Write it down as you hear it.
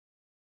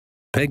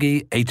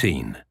Peggy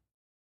 18.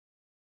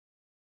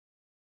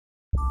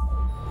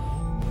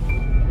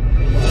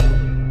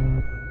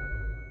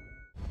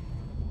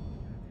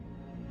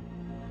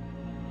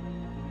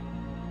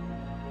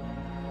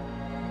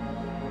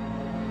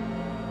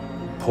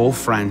 Poor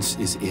France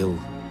is ill,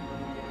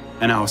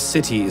 and our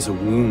city is a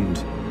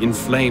wound,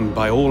 inflamed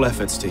by all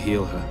efforts to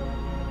heal her.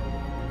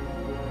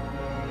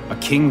 A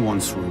king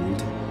once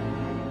ruled,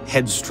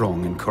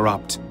 headstrong and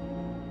corrupt,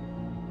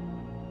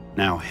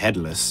 now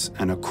headless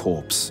and a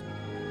corpse,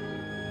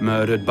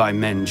 murdered by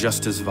men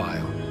just as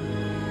vile.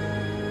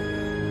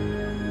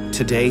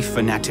 Today,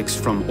 fanatics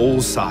from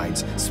all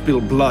sides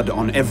spill blood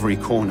on every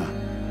corner.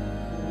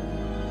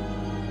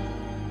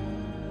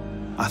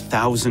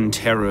 1,000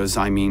 terrors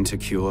I mean to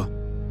cure,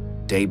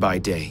 day by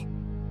day,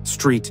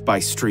 street by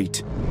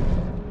street,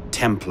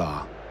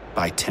 Templar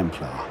by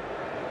Templar.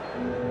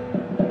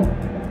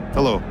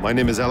 Hello, my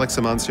name is Alex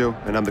Amancio,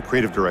 and I'm the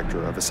creative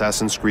director of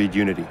Assassin's Creed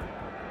Unity.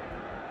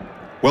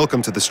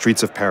 Welcome to the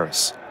streets of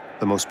Paris,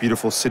 the most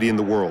beautiful city in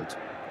the world,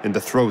 in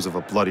the throes of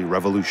a bloody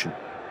revolution.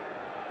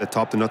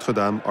 Atop the Notre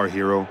Dame, our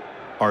hero,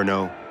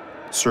 Arnaud,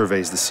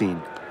 surveys the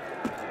scene.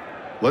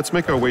 Let's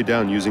make our way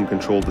down using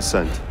controlled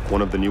descent,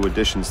 one of the new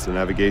additions to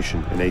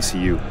navigation in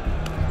ACU.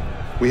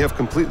 We have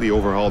completely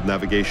overhauled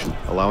navigation,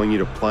 allowing you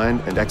to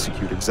plan and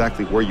execute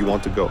exactly where you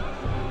want to go.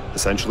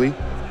 Essentially,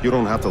 you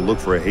don't have to look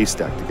for a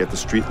haystack to get to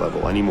street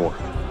level anymore.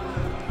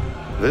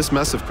 This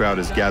massive crowd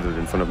is gathered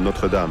in front of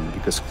Notre Dame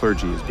because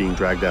clergy is being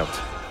dragged out.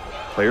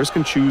 Players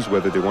can choose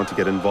whether they want to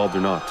get involved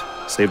or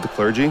not, save the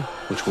clergy,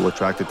 which will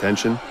attract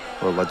attention,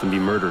 or let them be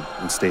murdered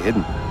and stay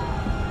hidden.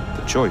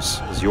 The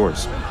choice is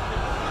yours.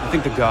 I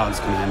think the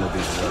guards can handle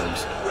these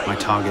rogues. My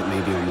target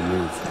may be on the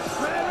move.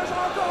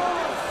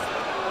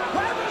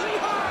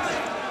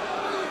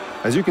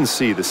 As you can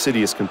see, the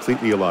city is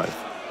completely alive,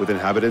 with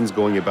inhabitants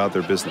going about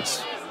their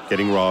business,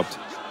 getting robbed,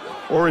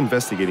 or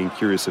investigating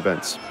curious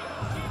events.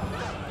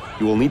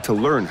 You will need to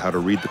learn how to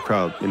read the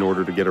crowd in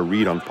order to get a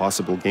read on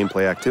possible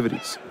gameplay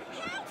activities.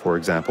 For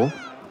example,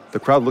 the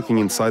crowd looking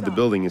inside the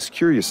building is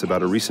curious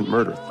about a recent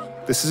murder.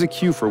 This is a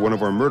cue for one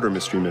of our murder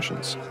mystery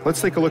missions.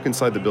 Let's take a look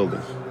inside the building,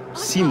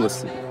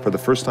 seamlessly, for the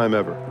first time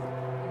ever.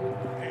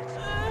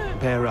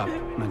 Bear up,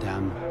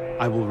 madame.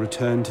 I will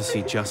return to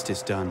see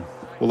justice done.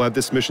 We'll add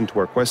this mission to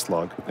our quest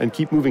log and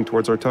keep moving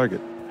towards our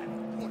target.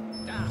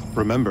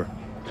 Remember,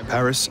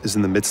 Paris is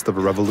in the midst of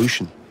a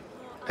revolution,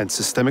 and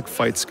systemic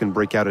fights can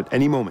break out at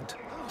any moment.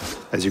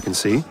 As you can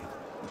see,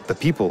 the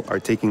people are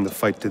taking the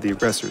fight to the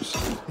aggressors,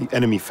 the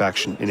enemy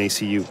faction in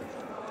ACU.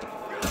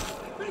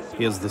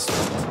 Here's the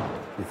spot.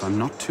 If I'm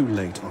not too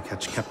late, I'll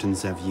catch Captain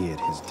Xavier at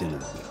his dinner.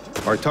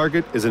 Our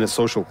target is in a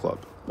social club,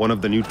 one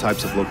of the new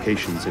types of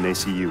locations in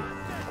ACU.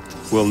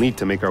 We'll need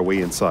to make our way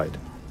inside.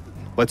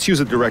 Let's use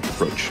a direct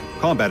approach.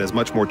 Combat is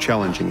much more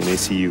challenging in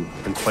ACU,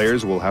 and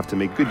players will have to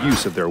make good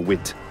use of their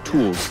wit,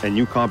 tools, and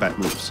new combat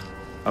moves.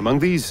 Among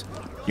these,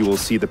 you will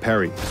see the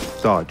parry,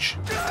 dodge,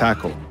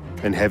 tackle,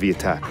 and heavy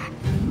attack.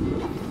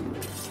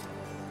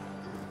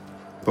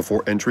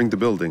 Before entering the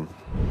building,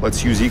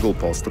 let's use Eagle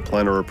Pulse to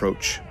plan our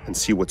approach and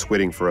see what's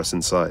waiting for us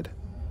inside.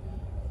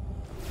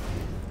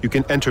 You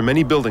can enter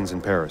many buildings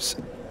in Paris,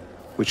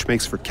 which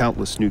makes for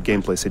countless new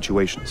gameplay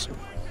situations.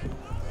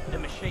 The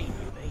machine,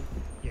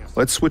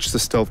 Let's switch to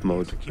stealth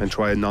mode and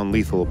try a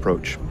non-lethal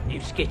approach. you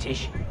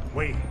skittish.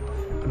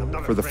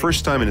 For the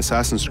first time in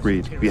Assassin's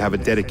Creed, we have a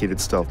dedicated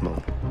stealth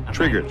mode,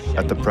 triggered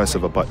at the press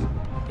of a button.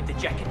 If the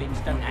Jacobins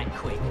don't act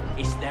quick,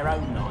 it's their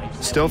own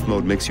knives. Stealth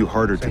mode makes you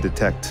harder to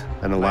detect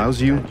and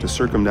allows you to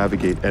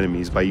circumnavigate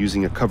enemies by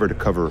using a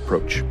cover-to-cover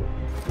approach.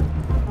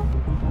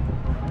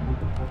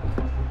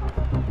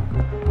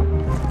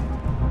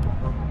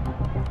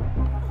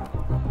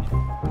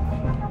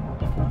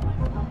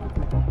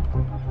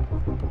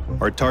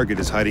 Our target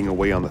is hiding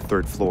away on the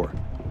 3rd floor.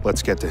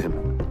 Let's get to him.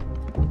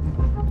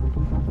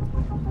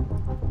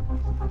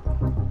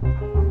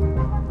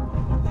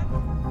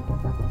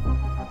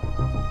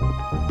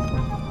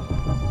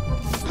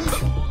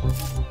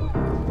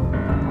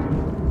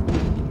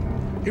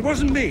 It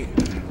wasn't me.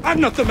 I'm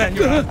not the man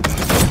you're...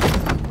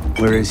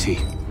 Where is he?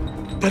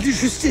 Palais de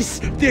Justice,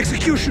 the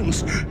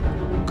executions.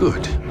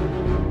 Good.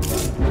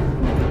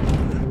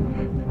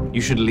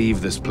 You should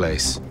leave this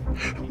place.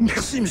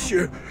 Merci,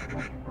 monsieur.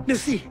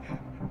 Merci.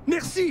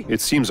 Merci.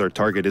 It seems our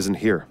target isn't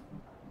here.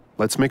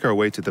 Let's make our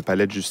way to the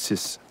Palais de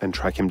Justice and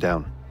track him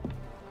down.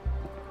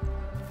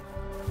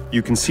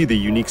 You can see the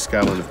unique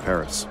skyline of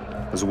Paris,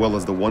 as well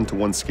as the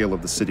one-to-one scale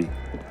of the city,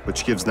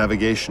 which gives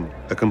navigation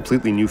a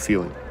completely new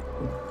feeling.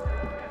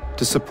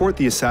 To support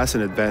the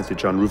assassin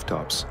advantage on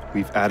rooftops,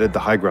 we've added the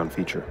high ground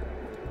feature,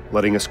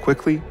 letting us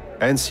quickly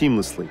and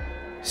seamlessly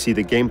see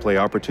the gameplay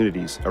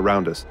opportunities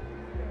around us.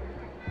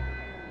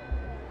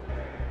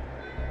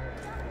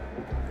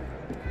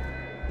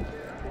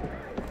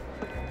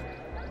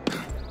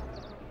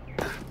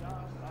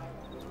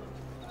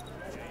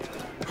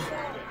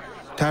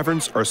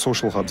 Taverns are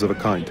social hubs of a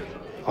kind,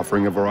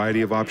 offering a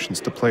variety of options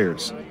to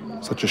players,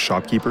 such as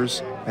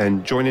shopkeepers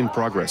and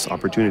join-in-progress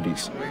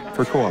opportunities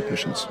for co-op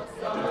missions.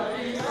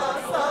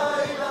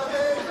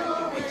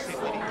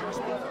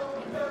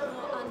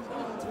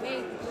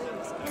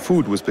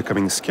 Food was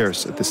becoming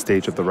scarce at this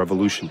stage of the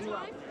revolution,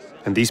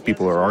 and these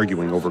people are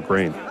arguing over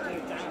grain.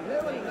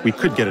 We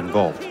could get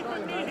involved,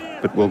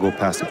 but we'll go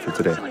past it for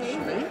today.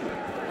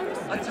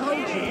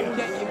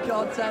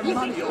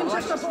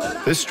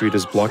 This street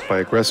is blocked by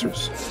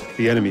aggressors,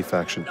 the enemy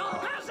faction.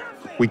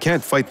 We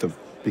can't fight them,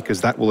 because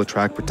that will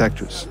attract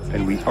protectors,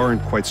 and we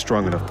aren't quite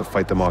strong enough to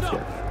fight them off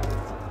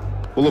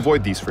yet. We'll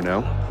avoid these for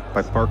now,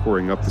 by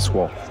parkouring up this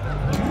wall.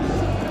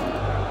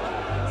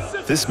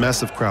 This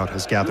massive crowd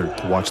has gathered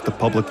to watch the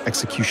public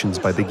executions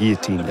by the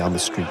guillotine down the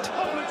street.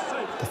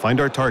 To find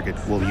our target,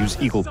 we'll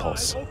use Eagle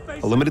Pulse,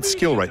 a limited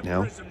skill right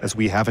now, as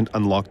we haven't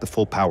unlocked the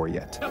full power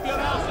yet.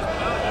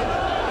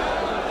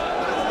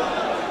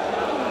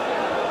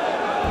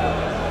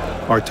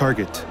 Our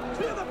target,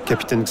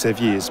 Capitaine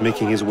Xavier, is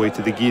making his way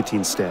to the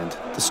guillotine stand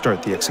to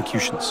start the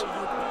executions.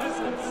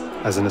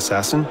 As an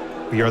assassin,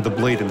 we are the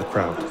blade in the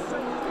crowd.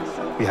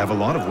 We have a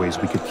lot of ways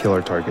we could kill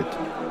our target.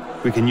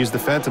 We can use the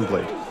Phantom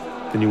Blade,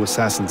 the new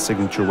assassin's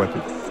signature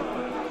weapon.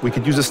 We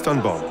could use a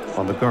stun bomb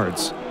on the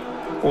guards.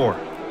 Or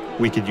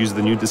we could use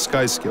the new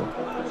disguise skill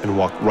and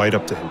walk right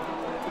up to him.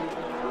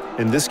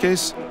 In this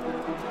case,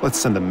 let's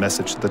send a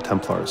message to the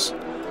Templars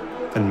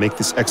and make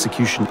this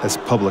execution as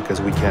public as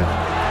we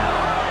can.